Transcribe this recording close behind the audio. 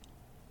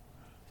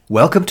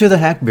Welcome to the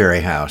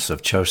Hackberry House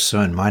of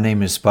Chosun. My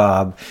name is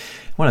Bob. I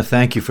want to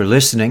thank you for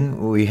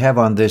listening. We have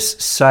on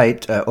this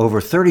site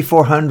over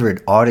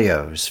 3,400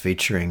 audios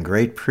featuring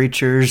great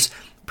preachers,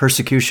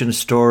 persecution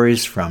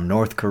stories from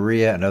North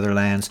Korea and other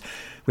lands.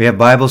 We have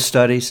Bible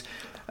studies.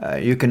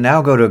 You can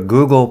now go to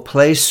Google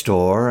Play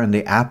Store and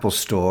the Apple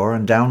Store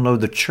and download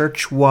the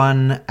Church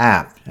One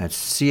app.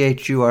 That's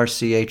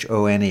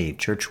CHURCHONE,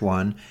 Church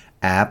One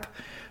app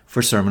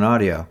for sermon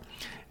audio.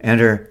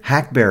 Enter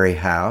Hackberry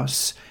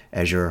House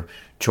as your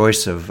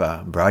choice of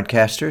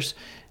broadcasters.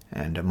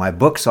 And my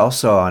book's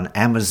also on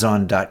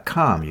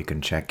Amazon.com you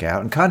can check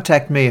out. And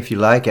contact me if you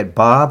like at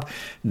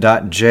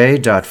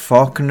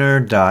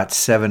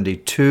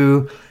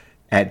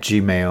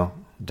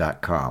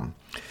bob.j.faulkner.72@gmail.com.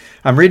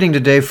 I'm reading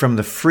today from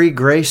the Free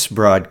Grace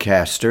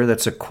Broadcaster.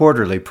 That's a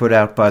quarterly put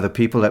out by the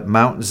people at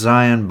Mount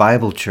Zion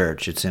Bible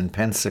Church. It's in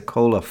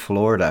Pensacola,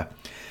 Florida.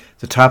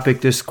 The topic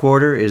this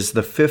quarter is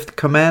the fifth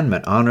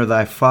commandment, honor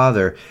thy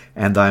father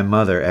and thy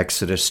mother,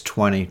 Exodus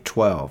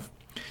 20:12.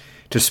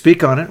 To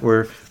speak on it,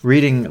 we're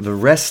reading the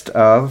rest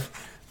of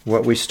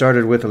what we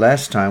started with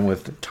last time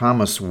with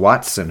Thomas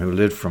Watson, who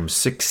lived from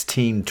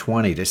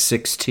 1620 to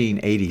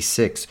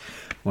 1686,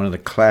 one of the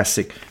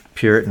classic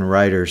Puritan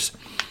writers.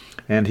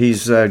 And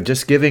he's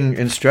just giving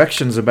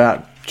instructions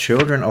about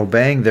children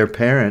obeying their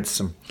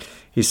parents.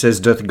 He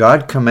says, doth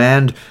God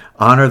command,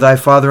 honor thy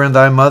father and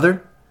thy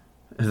mother?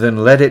 Then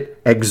let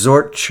it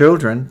exhort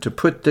children to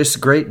put this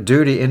great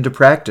duty into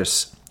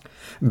practice.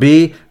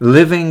 Be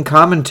living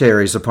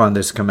commentaries upon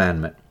this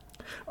commandment.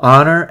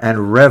 Honor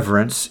and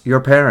reverence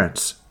your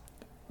parents.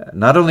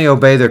 Not only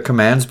obey their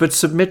commands, but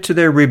submit to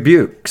their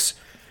rebukes.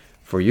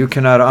 For you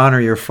cannot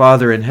honor your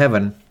Father in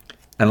heaven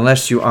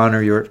unless you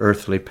honor your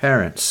earthly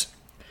parents.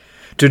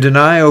 To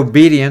deny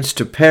obedience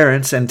to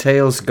parents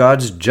entails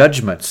God's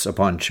judgments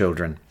upon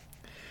children.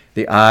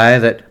 The eye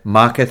that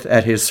mocketh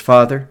at his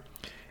father,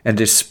 and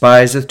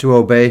despiseth to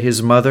obey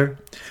his mother,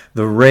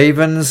 the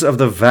ravens of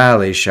the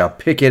valley shall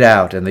pick it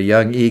out, and the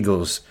young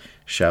eagles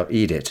shall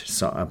eat it.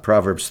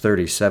 Proverbs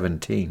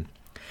 30:17.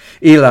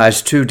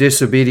 Eli's 2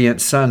 disobedient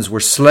sons were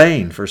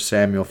slain, 1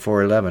 Samuel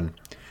 4:11.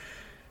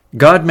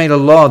 God made a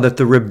law that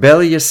the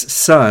rebellious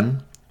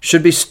son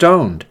should be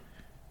stoned,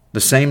 the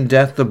same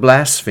death the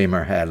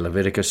blasphemer had,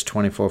 Leviticus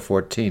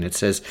 24:14. It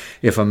says,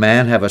 if a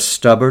man have a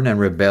stubborn and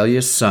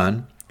rebellious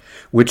son,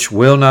 which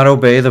will not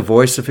obey the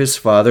voice of his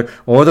father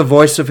or the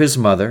voice of his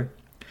mother,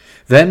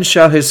 then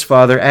shall his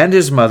father and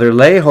his mother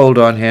lay hold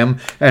on him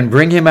and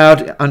bring him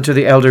out unto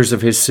the elders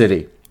of his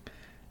city.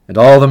 And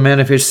all the men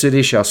of his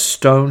city shall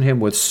stone him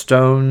with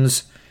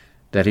stones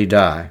that he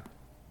die.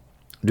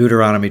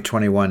 Deuteronomy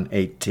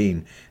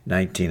 21:18,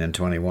 19, and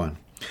 21.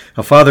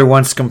 A father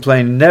once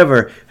complained,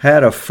 never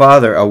had a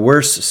father a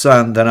worse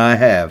son than I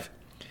have.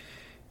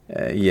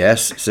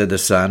 Yes, said the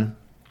son,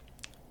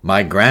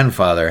 my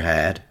grandfather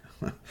had.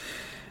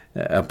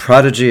 A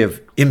prodigy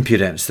of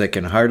impudence that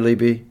can hardly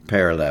be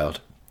paralleled.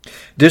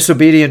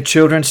 Disobedient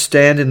children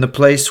stand in the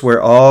place where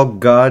all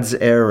God's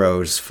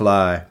arrows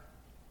fly.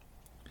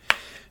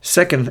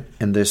 Second,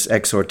 in this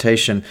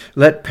exhortation,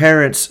 let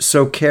parents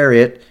so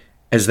carry it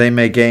as they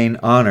may gain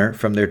honor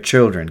from their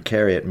children.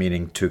 Carry it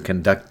meaning to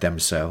conduct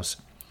themselves.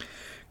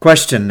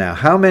 Question now,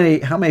 how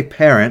many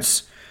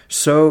parents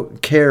so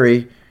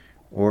carry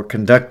or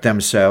conduct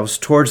themselves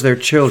towards their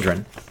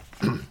children,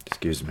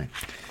 excuse me,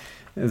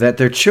 that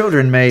their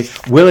children may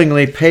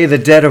willingly pay the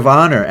debt of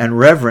honor and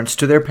reverence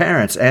to their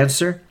parents?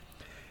 Answer,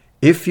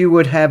 if you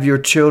would have your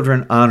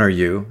children honor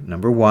you,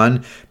 number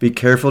 1, be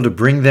careful to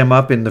bring them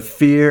up in the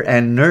fear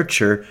and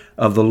nurture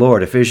of the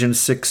Lord. Ephesians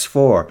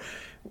 6:4,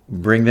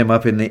 bring them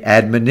up in the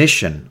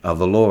admonition of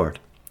the Lord.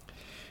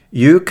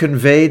 You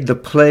conveyed the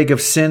plague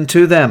of sin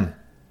to them.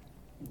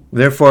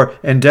 Therefore,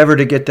 endeavor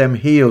to get them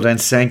healed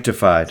and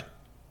sanctified.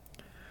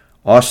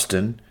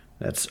 Austin,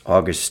 that's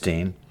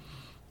Augustine,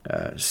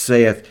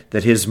 saith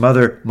that his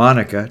mother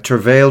Monica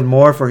travailed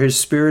more for his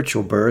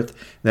spiritual birth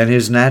than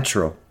his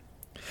natural.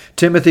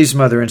 Timothy's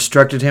mother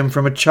instructed him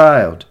from a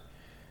child.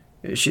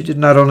 She did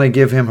not only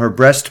give him her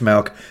breast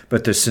milk,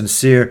 but the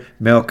sincere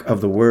milk of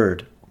the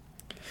word.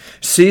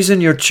 Season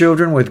your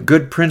children with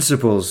good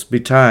principles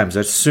betimes,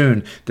 as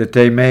soon that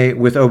they may,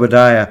 with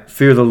Obadiah,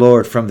 fear the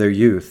Lord from their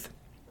youth.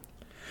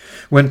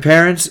 When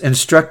parents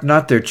instruct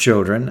not their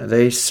children,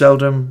 they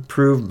seldom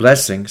prove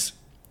blessings.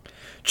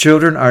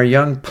 Children are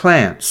young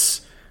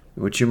plants,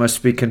 which you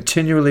must be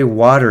continually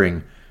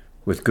watering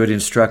with good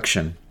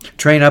instruction.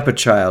 Train up a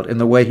child in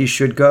the way he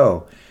should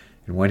go,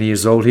 and when he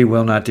is old he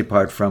will not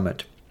depart from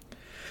it.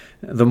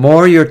 The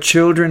more your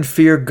children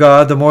fear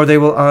God, the more they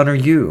will honor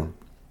you.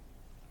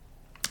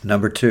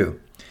 Number 2,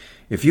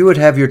 if you would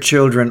have your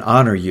children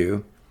honor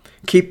you,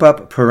 keep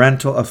up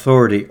parental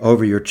authority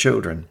over your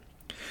children.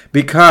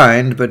 Be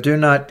kind, but do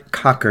not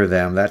cocker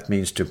them. That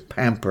means to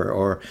pamper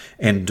or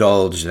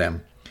indulge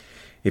them.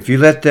 If you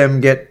let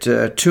them get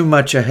too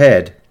much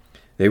ahead,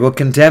 they will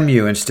condemn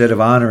you instead of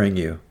honoring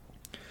you.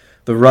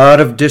 The rod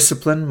of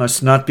discipline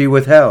must not be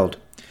withheld.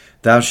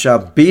 Thou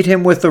shalt beat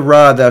him with the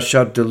rod, thou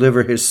shalt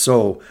deliver his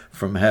soul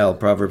from hell.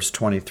 Proverbs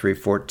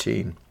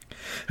 23:14.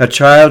 A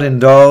child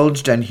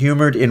indulged and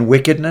humored in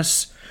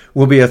wickedness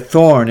will be a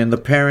thorn in the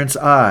parent's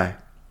eye.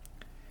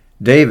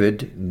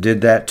 David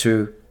did that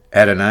to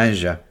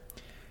Adonijah.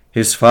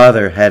 His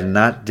father had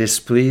not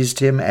displeased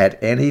him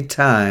at any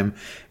time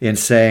in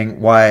saying,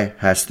 "Why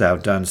hast thou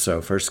done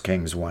so?" 1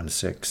 Kings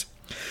 1:6.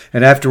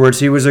 And afterwards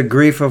he was a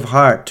grief of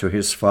heart to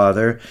his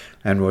father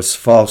and was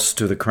false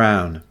to the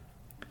crown.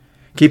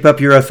 Keep up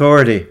your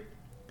authority,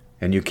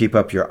 and you keep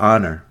up your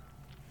honor.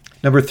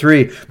 Number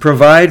 3,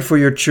 provide for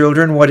your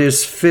children what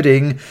is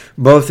fitting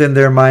both in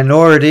their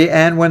minority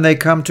and when they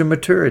come to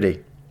maturity.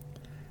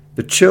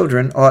 The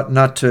children ought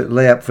not to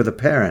lay up for the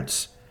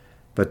parents,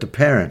 but the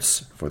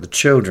parents for the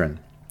children.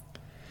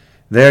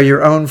 They are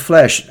your own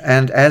flesh,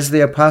 and as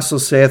the apostle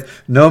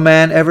saith, no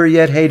man ever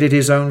yet hated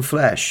his own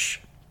flesh.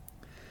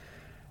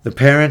 The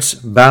parent's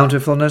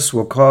bountifulness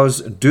will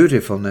cause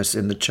dutifulness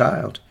in the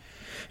child.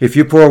 If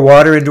you pour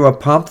water into a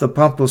pump, the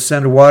pump will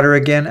send water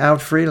again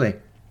out freely.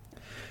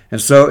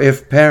 And so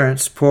if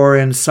parents pour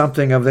in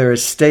something of their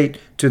estate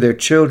to their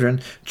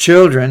children,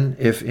 children,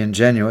 if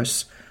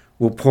ingenuous,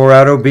 will pour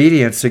out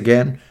obedience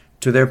again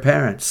to their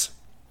parents.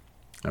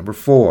 Number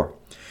 4,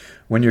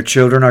 when your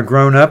children are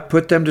grown up,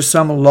 put them to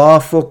some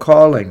lawful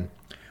calling,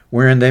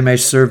 wherein they may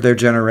serve their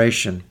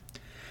generation.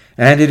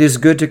 And it is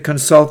good to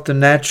consult the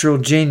natural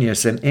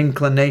genius and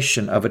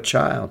inclination of a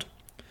child.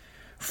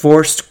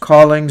 Forced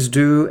callings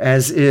do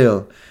as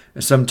ill,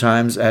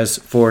 sometimes as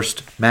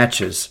forced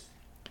matches.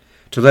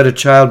 To let a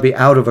child be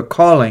out of a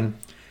calling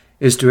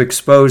is to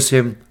expose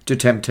him to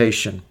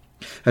temptation.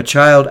 A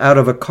child out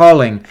of a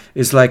calling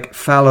is like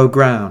fallow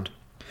ground.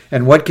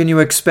 And what can you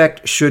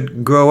expect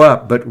should grow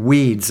up but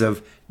weeds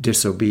of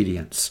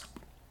disobedience?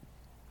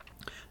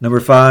 Number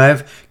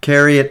 5,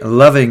 carry it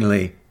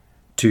lovingly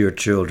to your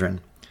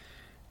children.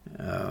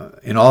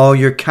 In all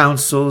your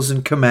counsels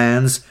and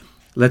commands,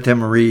 let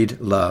them read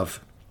love.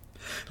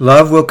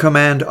 Love will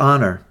command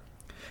honor.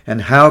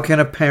 And how can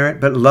a parent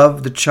but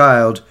love the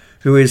child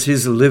who is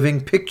his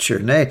living picture,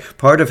 nay,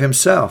 part of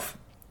himself?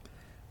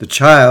 The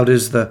child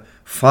is the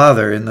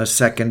father in the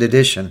second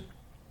edition.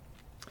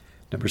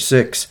 Number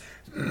 6,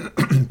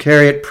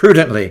 carry it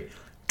prudently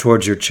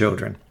towards your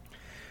children.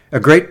 A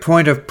great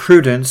point of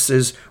prudence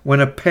is when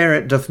a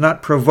parent doth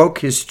not provoke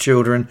his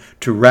children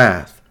to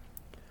wrath.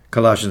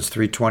 Colossians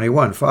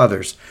 3:21,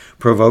 Fathers,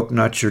 provoke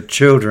not your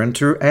children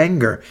to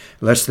anger,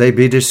 lest they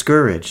be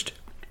discouraged.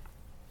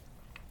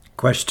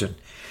 Question: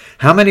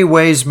 how many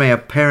ways may a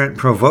parent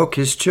provoke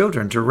his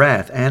children to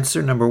wrath?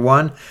 Answer: number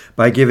 1,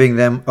 by giving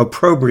them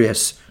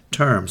opprobrious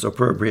terms.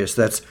 Opprobrious,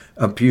 that's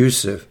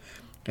abusive,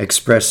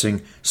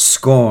 expressing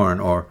scorn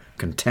or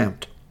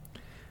contempt.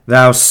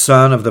 Thou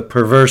son of the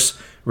perverse,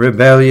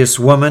 rebellious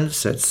woman,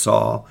 said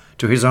Saul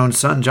to his own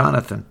son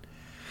Jonathan.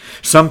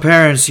 Some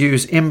parents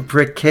use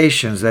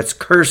imprecations, that's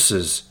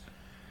curses,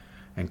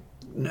 and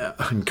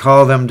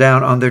call them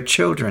down on their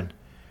children.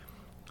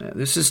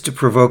 This is to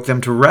provoke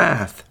them to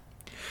wrath.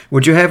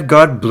 Would you have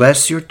God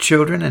bless your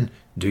children, and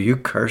do you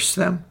curse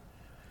them?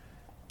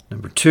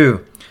 Number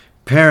 2,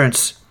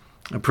 parents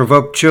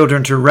provoke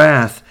children to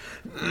wrath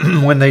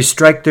when they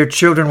strike their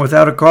children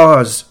without a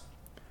cause,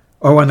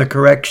 or when the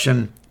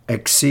correction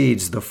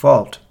exceeds the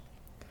fault.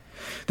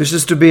 This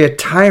is to be a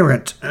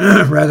tyrant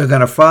rather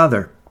than a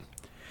father.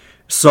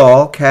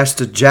 Saul cast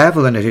a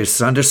javelin at his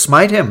son to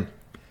smite him,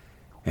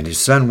 and his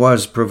son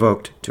was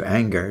provoked to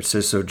anger. It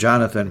says, so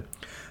Jonathan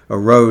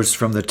arose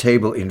from the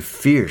table in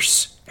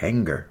fierce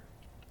anger.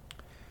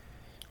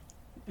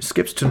 It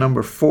skips to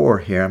number 4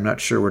 here. I'm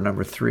not sure where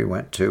number 3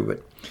 went to,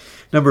 but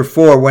number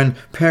 4, when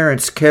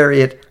parents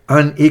carry it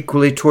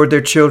unequally toward their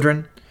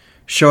children,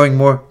 showing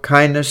more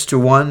kindness to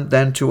one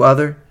than to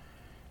other.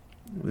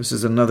 This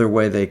is another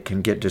way they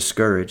can get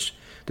discouraged.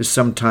 This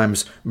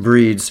sometimes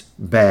breeds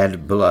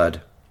bad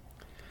blood.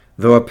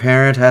 Though a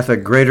parent hath a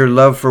greater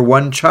love for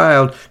one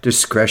child,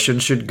 discretion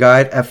should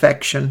guide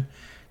affection,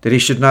 that he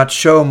should not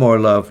show more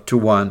love to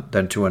one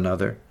than to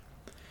another.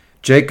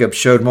 Jacob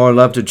showed more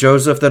love to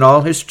Joseph than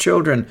all his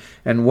children,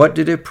 and what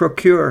did it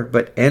procure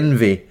but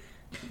envy?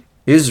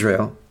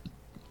 Israel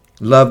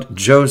loved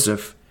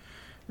Joseph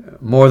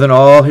more than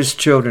all his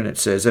children, it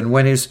says, and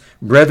when his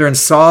brethren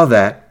saw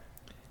that,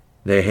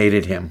 they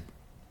hated him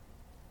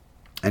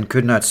and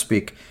could not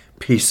speak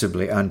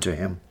peaceably unto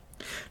him.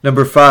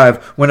 Number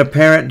 5, when a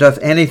parent doth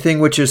anything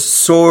which is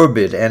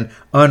sordid and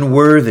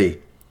unworthy,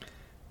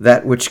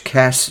 that which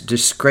casts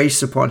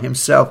disgrace upon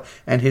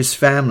himself and his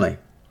family,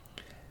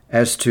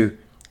 as to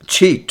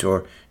cheat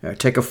or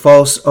take a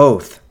false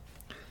oath,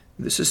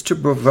 this is to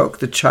provoke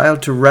the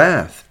child to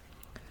wrath.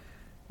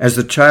 As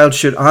the child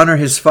should honor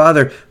his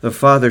father, the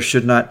father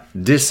should not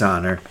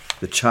dishonor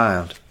the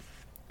child.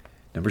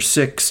 Number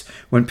 6,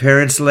 when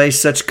parents lay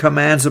such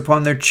commands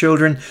upon their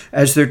children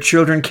as their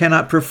children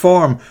cannot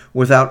perform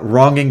without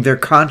wronging their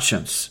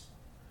conscience.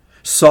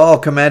 Saul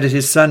commanded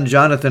his son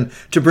Jonathan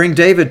to bring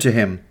David to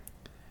him.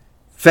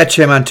 Fetch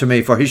him unto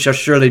me, for he shall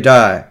surely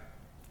die.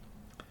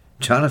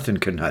 Jonathan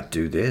could not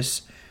do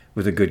this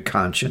with a good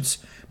conscience,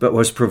 but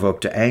was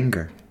provoked to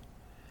anger.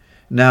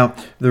 Now,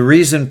 the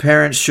reason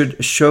parents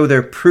should show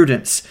their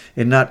prudence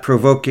in not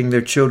provoking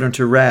their children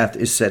to wrath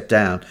is set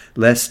down,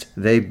 lest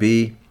they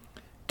be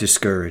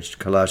discouraged.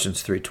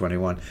 Colossians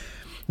 3:21.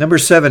 Number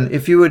 7,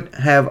 if you would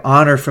have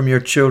honor from your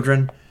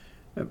children,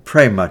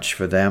 pray much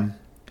for them.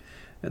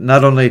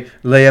 Not only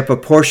lay up a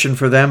portion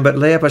for them, but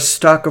lay up a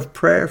stock of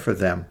prayer for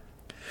them.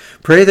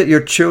 Pray that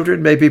your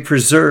children may be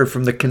preserved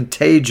from the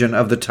contagion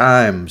of the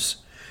times.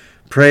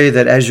 Pray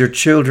that as your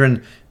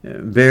children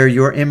bear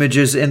your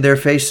images in their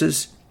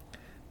faces,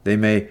 they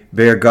may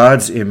bear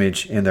God's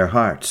image in their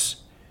hearts.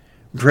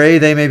 Pray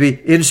they may be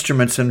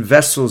instruments and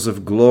vessels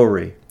of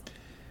glory.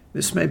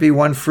 This may be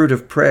one fruit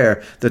of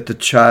prayer, that the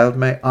child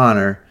may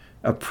honor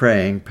a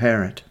praying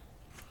parent.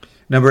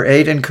 Number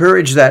 8,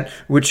 encourage that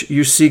which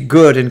you see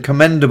good and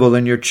commendable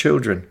in your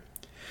children.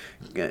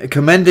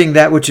 Commending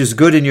that which is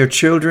good in your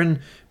children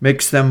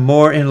makes them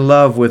more in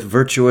love with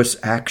virtuous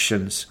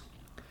actions.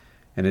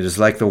 And it is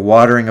like the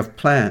watering of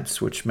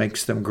plants, which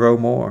makes them grow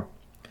more.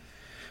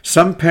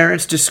 Some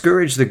parents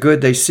discourage the good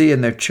they see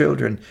in their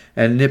children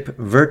and nip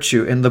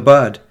virtue in the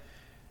bud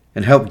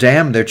and help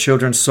damn their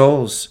children's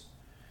souls.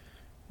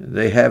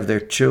 They have their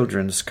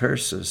children's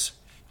curses.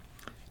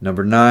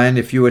 Number 9,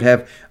 if you would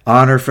have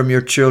honor from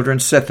your children,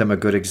 set them a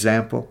good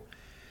example.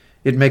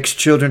 It makes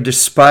children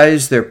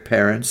despise their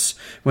parents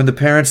when the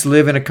parents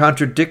live in a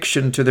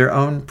contradiction to their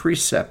own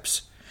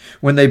precepts,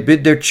 when they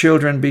bid their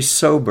children be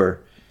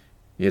sober,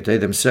 yet they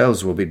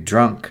themselves will be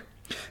drunk.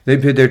 They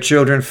bid their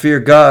children fear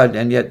God,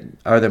 and yet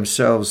are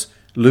themselves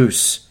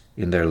loose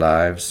in their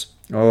lives.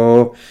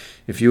 Oh,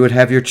 if you would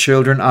have your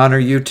children honor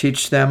you,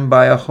 teach them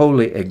by a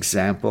holy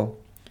example.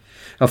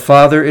 A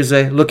father is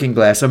a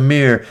looking-glass, a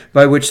mirror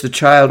by which the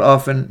child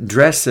often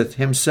dresseth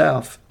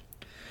himself.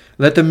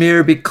 Let the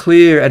mirror be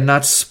clear and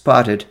not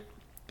spotted.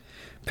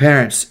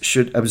 Parents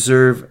should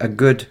observe a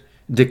good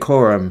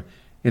decorum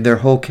in their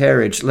whole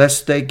carriage,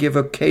 lest they give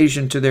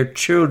occasion to their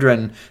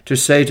children to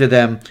say to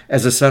them,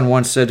 as a son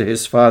once said to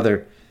his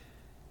father,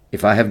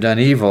 "If I have done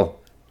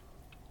evil,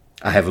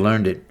 I have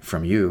learned it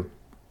from you."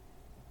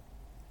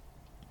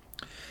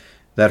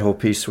 That whole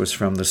piece was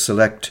from the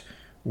Select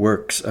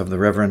Works of the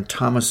Reverend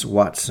Thomas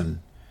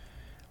Watson,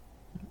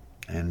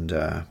 and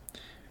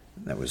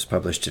that was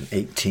published in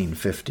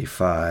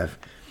 1855.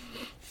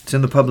 It's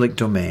in the public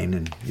domain,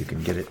 and you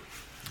can get it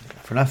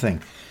for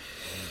nothing.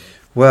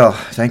 Well,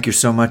 thank you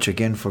so much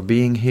again for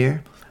being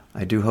here.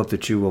 I do hope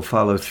that you will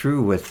follow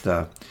through with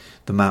the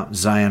Mount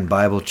Zion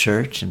Bible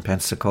Church in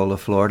Pensacola,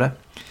 Florida.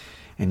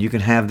 And you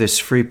can have this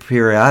free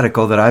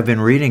periodical that I've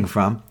been reading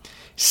from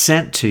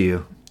sent to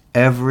you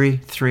every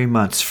 3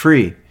 months,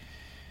 free.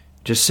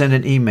 Just send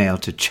an email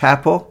to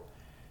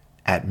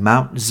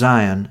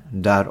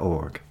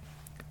chapel@mountzion.org.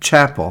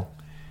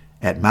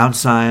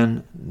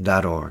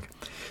 chapel@mountzion.org.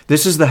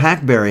 This is the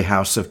Hackberry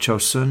House of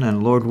Chosun,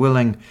 and Lord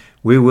willing,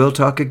 we will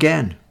talk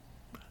again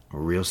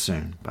real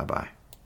soon. Bye-bye.